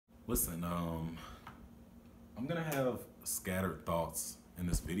Listen, I'm gonna have scattered thoughts in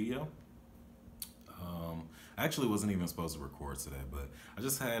this video. I actually wasn't even supposed to record today, but I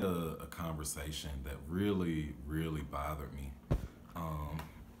just had a conversation that really bothered me. Um,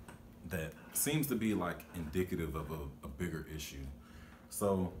 that seems to be like indicative of a bigger issue.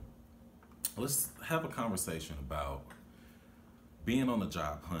 So let's have a conversation about being on the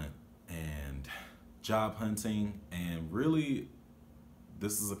job hunt and job hunting, and really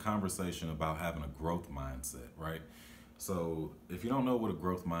this is a conversation about having a growth mindset, right? So if you don't know what a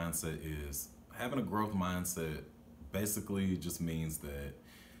growth mindset is, having a growth mindset basically just means that,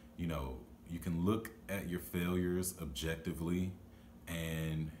 you know, you can look at your failures objectively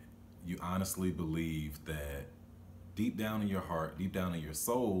and you honestly believe that deep down in your heart, deep down in your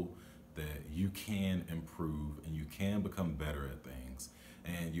soul, that you can improve and you can become better at things.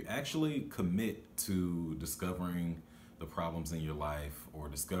 And you actually commit to discovering the problems in your life or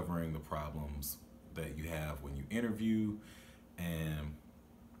discovering the problems that you have when you interview. And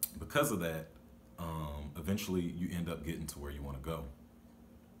because of that, eventually you end up getting to where you want to go.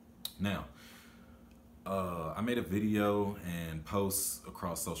 Now, I made a video and posts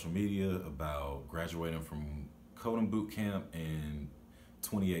across social media about graduating from coding boot camp in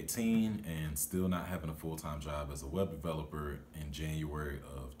 2018 and still not having a full-time job as a web developer in January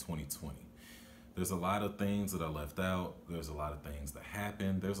of 2020. There's a lot of things that I left out. There's a lot of things that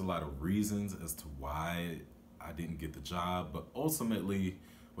happened. There's a lot of reasons as to why I didn't get the job, but ultimately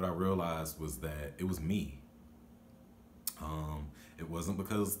what I realized was that it was me. It wasn't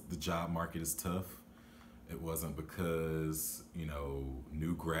because the job market is tough. It wasn't because, you know,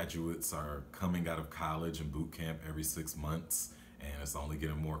 new graduates are coming out of college and boot camp every 6 months and it's only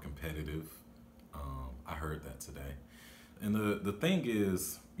getting more competitive. I heard that today. And the thing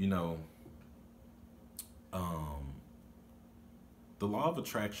is, you know, the law of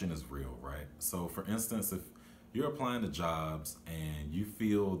attraction is real, right? So for instance, if you're applying to jobs and you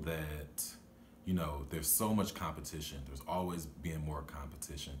feel that, you know, there's so much competition, there's always being more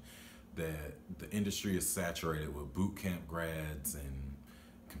competition, that the industry is saturated with boot camp grads and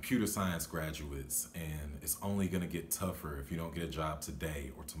computer science graduates, and it's only gonna get tougher if you don't get a job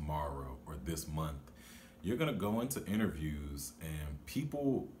today or tomorrow or this month. You're gonna go into interviews and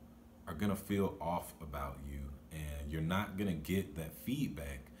people are gonna feel off about you, and you're not gonna get that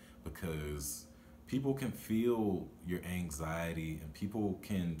feedback because people can feel your anxiety and people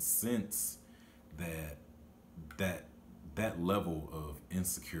can sense that level of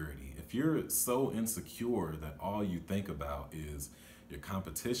insecurity. If you're so insecure that all you think about is your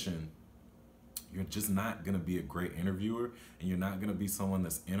competition, you're just not going to be a great interviewer, and you're not going to be someone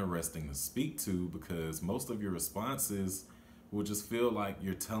that's interesting to speak to, because most of your responses will just feel like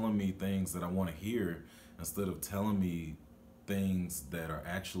you're telling me things that I want to hear instead of telling me things that are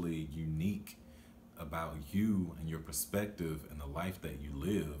actually unique about you and your perspective and the life that you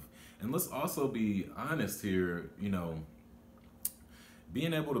live. And let's also be honest here, you know,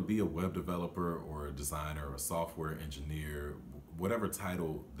 being able to be a web developer or a designer or a software engineer, whatever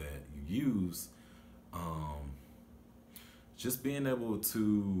title that you use, just being able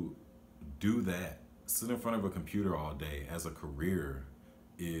to do that, sit in front of a computer all day as a career,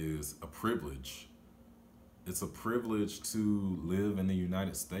 is a privilege. It's a privilege to live in the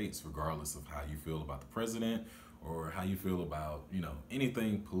United States, regardless of how you feel about the president or how you feel about, you know,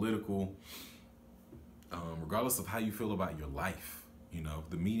 anything political, regardless of how you feel about your life. You know,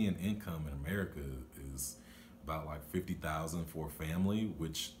 the median income in America is about like 50,000 for a family,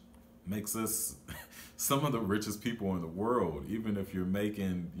 which makes us some of the richest people in the world, even if you're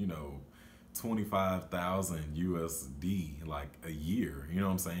making, you know, 25,000 USD like a year. You know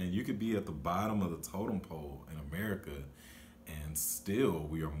what I'm saying? You could be at the bottom of the totem pole in America, and still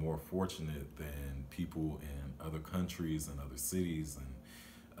we are more fortunate than people in other countries and other cities and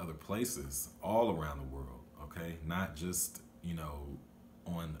other places all around the world, okay? Not just, you know,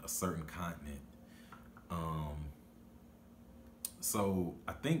 on a certain continent. So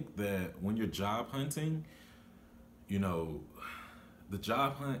I think that when you're job hunting, you know, the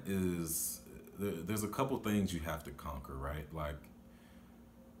job hunt is, there's a couple things you have to conquer, right? Like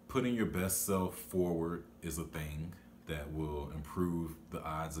putting your best self forward is a thing that will improve the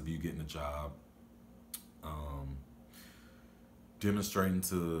odds of you getting a job. Demonstrating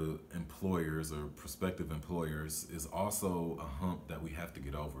to employers or prospective employers is also a hump that we have to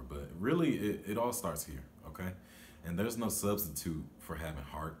get over. But really, it all starts here, okay? And there's no substitute for having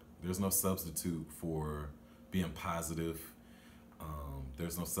heart. There's no substitute for being positive.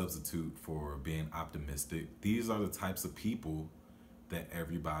 There's no substitute for being optimistic. These are the types of people that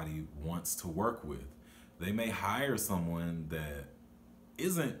everybody wants to work with. They may hire someone that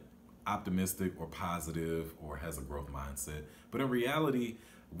isn't optimistic or positive or has a growth mindset. But in reality,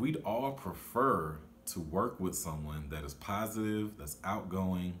 we'd all prefer to work with someone that is positive, that's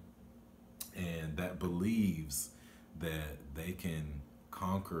outgoing, and that believes that they can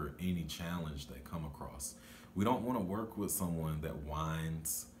conquer any challenge they come across. We don't want to work with someone that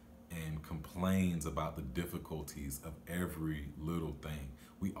whines and complains about the difficulties of every little thing.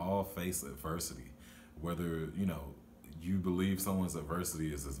 We all face adversity. Whether, you believe someone's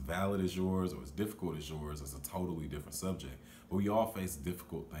adversity is as valid as yours or as difficult as yours is a totally different subject. But we all face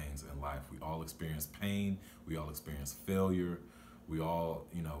difficult things in life. We all experience pain. We all experience failure. We all,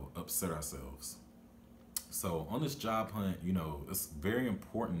 upset ourselves. So on this job hunt, it's very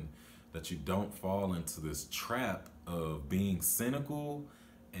important that you don't fall into this trap of being cynical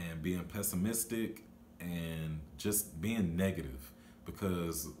and being pessimistic and just being negative.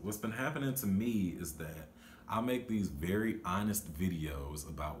 Because what's been happening to me is that I make these very honest videos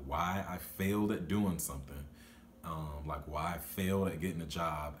about why I failed at doing something, like why I failed at getting a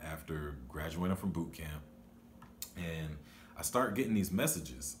job after graduating from boot camp. And I start getting these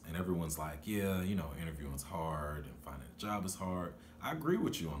messages, and everyone's like, yeah, interviewing's hard and finding a job is hard. I agree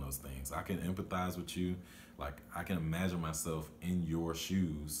with you on those things. I can empathize with you. Like, I can imagine myself in your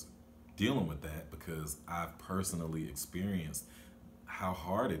shoes dealing with that because I've personally experienced how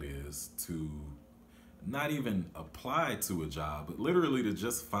hard it is to not even apply to a job, but literally to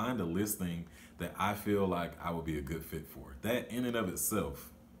just find a listing that I feel like I would be a good fit for. That in and of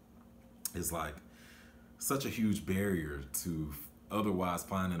itself is like such a huge barrier to otherwise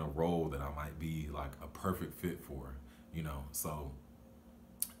finding a role that I might be like a perfect fit for, so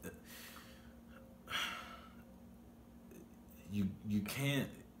you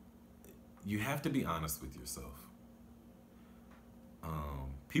have to be honest with yourself.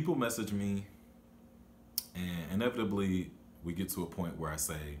 People message me, and inevitably we get to a point where I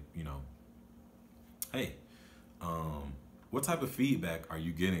say, hey, what type of feedback are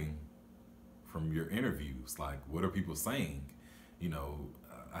you getting from your interviews? Like, what are people saying?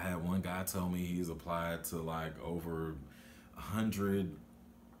 I had one guy tell me he's applied to like over 100.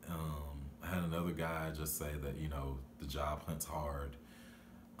 I had another guy just say that, the job hunt's hard.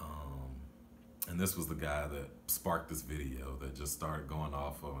 And this was the guy that sparked this video that just started going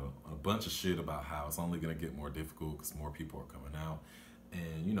off of a bunch of shit about how it's only going to get more difficult because more people are coming out.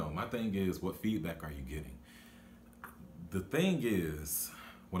 And, my thing is, what feedback are you getting? The thing is,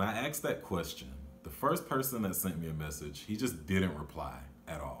 when I asked that question, the first person that sent me a message, he just didn't reply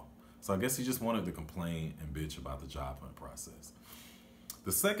at all. So I guess he just wanted to complain and bitch about the job hunt process.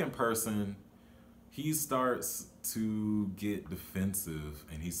 The second person, he starts to get defensive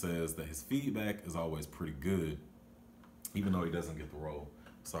and he says that his feedback is always pretty good, even though he doesn't get the role.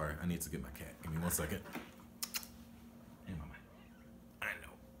 Sorry, I need to get my cat. Give me 1 second. Hey, mama. I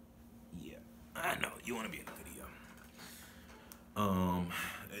know. Yeah, I know. You want to be in the video.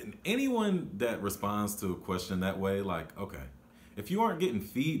 And anyone that responds to a question that way, like, okay, if you aren't getting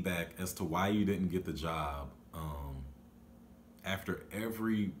feedback as to why you didn't get the job, after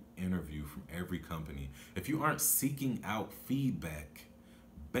every interview from every company, if you aren't seeking out feedback,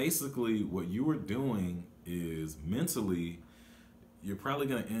 basically what you are doing is mentally, you're probably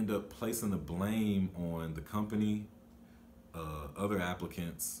going to end up placing the blame on the company, other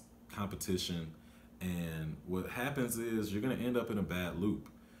applicants, competition, and what happens is you're going to end up in a bad loop,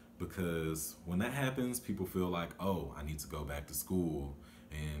 because when that happens, people feel like, oh, I need to go back to school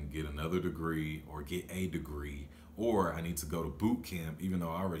and get another degree or get a degree, or I need to go to boot camp even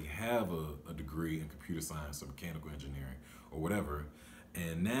though I already have a degree in computer science or mechanical engineering or whatever.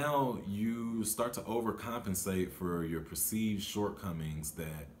 And now you start to overcompensate for your perceived shortcomings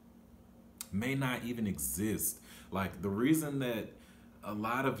that may not even exist. Like, the reason that a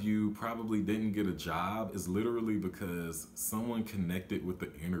lot of you probably didn't get a job is literally because someone connected with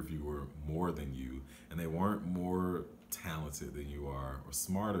the interviewer more than you, and they weren't more talented than you are or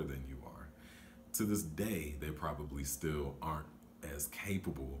smarter than you are. To this day, they probably still aren't as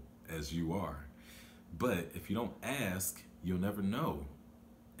capable as you are. But if you don't ask, you'll never know.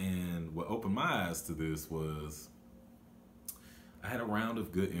 And what opened my eyes to this was I had a round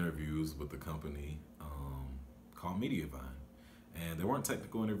of good interviews with the company called Mediavine. And they weren't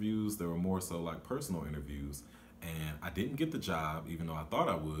technical interviews, they were more so like personal interviews. And I didn't get the job, even though I thought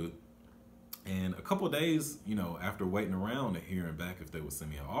I would. And a couple of days, after waiting around and hearing back if they would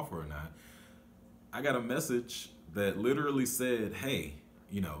send me an offer or not, I got a message that literally said, hey,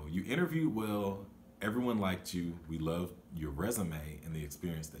 you interviewed well, everyone liked you, we loved your resume and the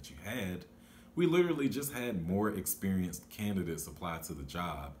experience that you had. We literally just had more experienced candidates apply to the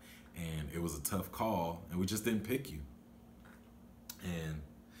job, and it was a tough call, and we just didn't pick you. And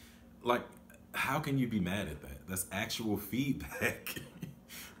Like, how can you be mad at that? That's actual feedback.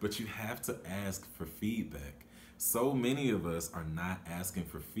 But you have to ask for feedback. So many of us are not asking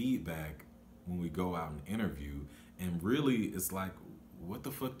for feedback when we go out and interview. And really, it's like, what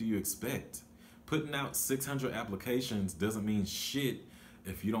the fuck do you expect? Putting out 600 applications doesn't mean shit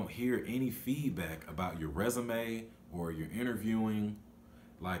if you don't hear any feedback about your resume or your interviewing.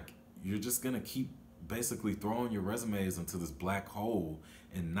 Like, you're just gonna keep basically throwing your resumes into this black hole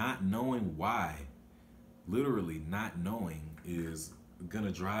and not knowing why. Literally not knowing is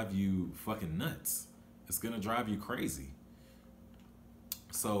gonna drive you fucking nuts. It's gonna drive you crazy.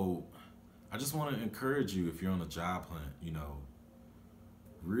 So I just want to encourage you, if you're on a job hunt,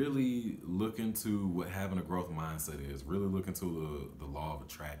 really look into what having a growth mindset is. Really look into the law of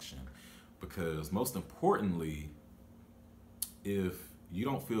attraction. Because most importantly, if you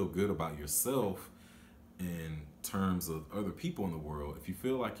don't feel good about yourself in terms of other people in the world, if you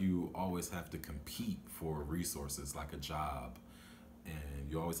feel like you always have to compete for resources like a job, and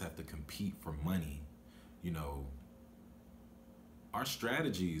you always have to compete for money, our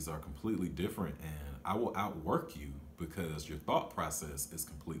strategies are completely different, and I will outwork you because your thought process is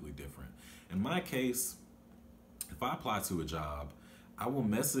completely different. In my case, if I apply to a job, I will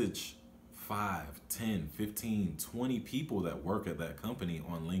message 5, 10, 15, 20 people that work at that company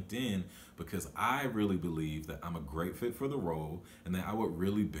on LinkedIn because I really believe that I'm a great fit for the role and that I would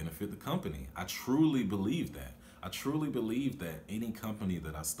really benefit the company. I truly believe that. I truly believe that any company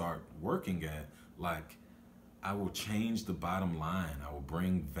that I start working at, like, I will change the bottom line. I will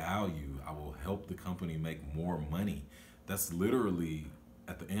bring value. I will help the company make more money. That's literally,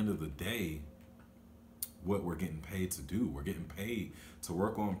 at the end of the day, what we're getting paid to do. We're getting paid to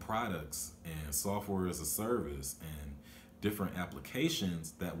work on products and software as a service and different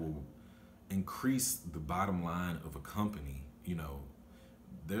applications that will increase the bottom line of a company.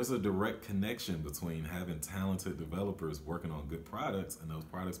 There's a direct connection between having talented developers working on good products and those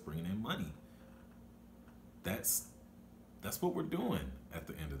products bringing in money. That's what we're doing at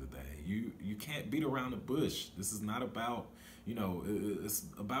the end of the day. You can't beat around the bush. This is not about, it's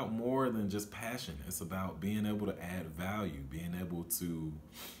about more than just passion. It's about being able to add value, being able to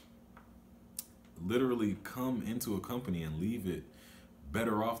literally come into a company and leave it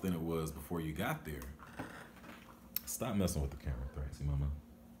better off than it was before you got there. Stop messing with the camera, Threxy Mama.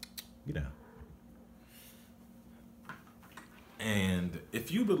 Get down. And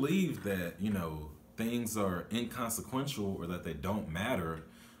if you believe that, things are inconsequential or that they don't matter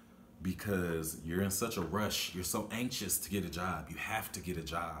because you're in such a rush, you're so anxious to get a job, you have to get a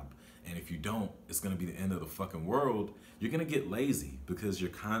job, and if you don't, it's going to be the end of the fucking world, you're going to get lazy because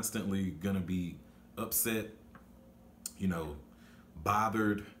you're constantly going to be upset,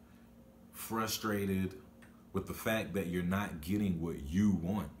 bothered, frustrated with the fact that you're not getting what you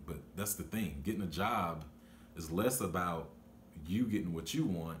want. But that's the thing. Getting a job is less about you getting what you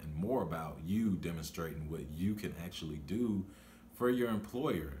want and more about you demonstrating what you can actually do for your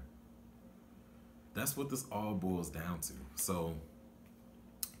employer. That's what this all boils down to. So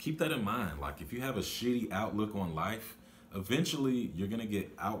keep that in mind. Like, if you have a shitty outlook on life, eventually you're gonna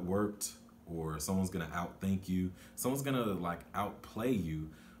get outworked, or someone's gonna outthink you. Someone's gonna outplay you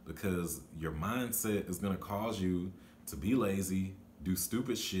because your mindset is gonna cause you to be lazy, do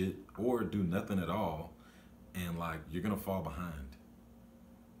stupid shit, or do nothing at all. And you're gonna fall behind,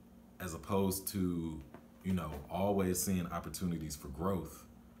 as opposed to, always seeing opportunities for growth.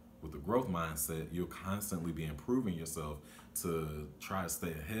 With a growth mindset, you'll constantly be improving yourself to try to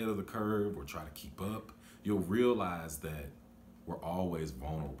stay ahead of the curve or try to keep up. You'll realize that we're always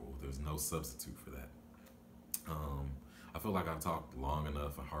vulnerable. There's no substitute for that. I feel like I've talked long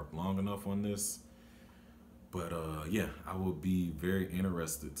enough and harped long enough on this. But yeah, I will be very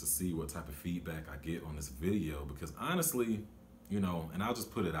interested to see what type of feedback I get on this video, because honestly, and I'll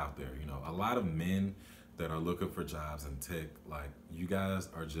just put it out there, a lot of men that are looking for jobs in tech, you guys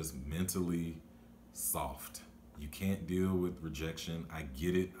are just mentally soft. You can't deal with rejection. I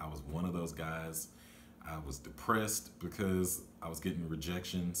get it. I was one of those guys. I was depressed because I was getting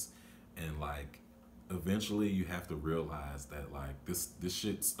rejections, and eventually you have to realize that this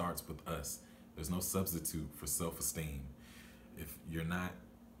shit starts with us. There's no substitute for self-esteem. If you're not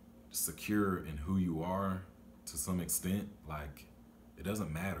secure in who you are to some extent, it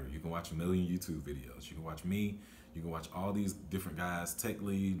doesn't matter. You can watch a million YouTube videos. You can watch me. You can watch all these different guys, Tech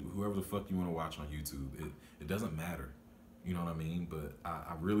Lead, whoever the fuck you want to watch on YouTube. It doesn't matter. You know what I mean? But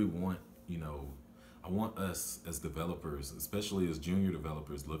I really want, I want us as developers, especially as junior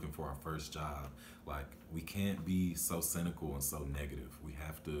developers looking for our first job, we can't be so cynical and so negative. We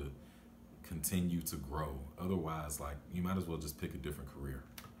have to continue to grow. Otherwise, you might as well just pick a different career.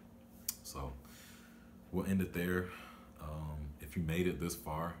 we'll end it there. If you made it this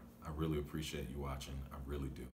far, I really appreciate you watching. I really do.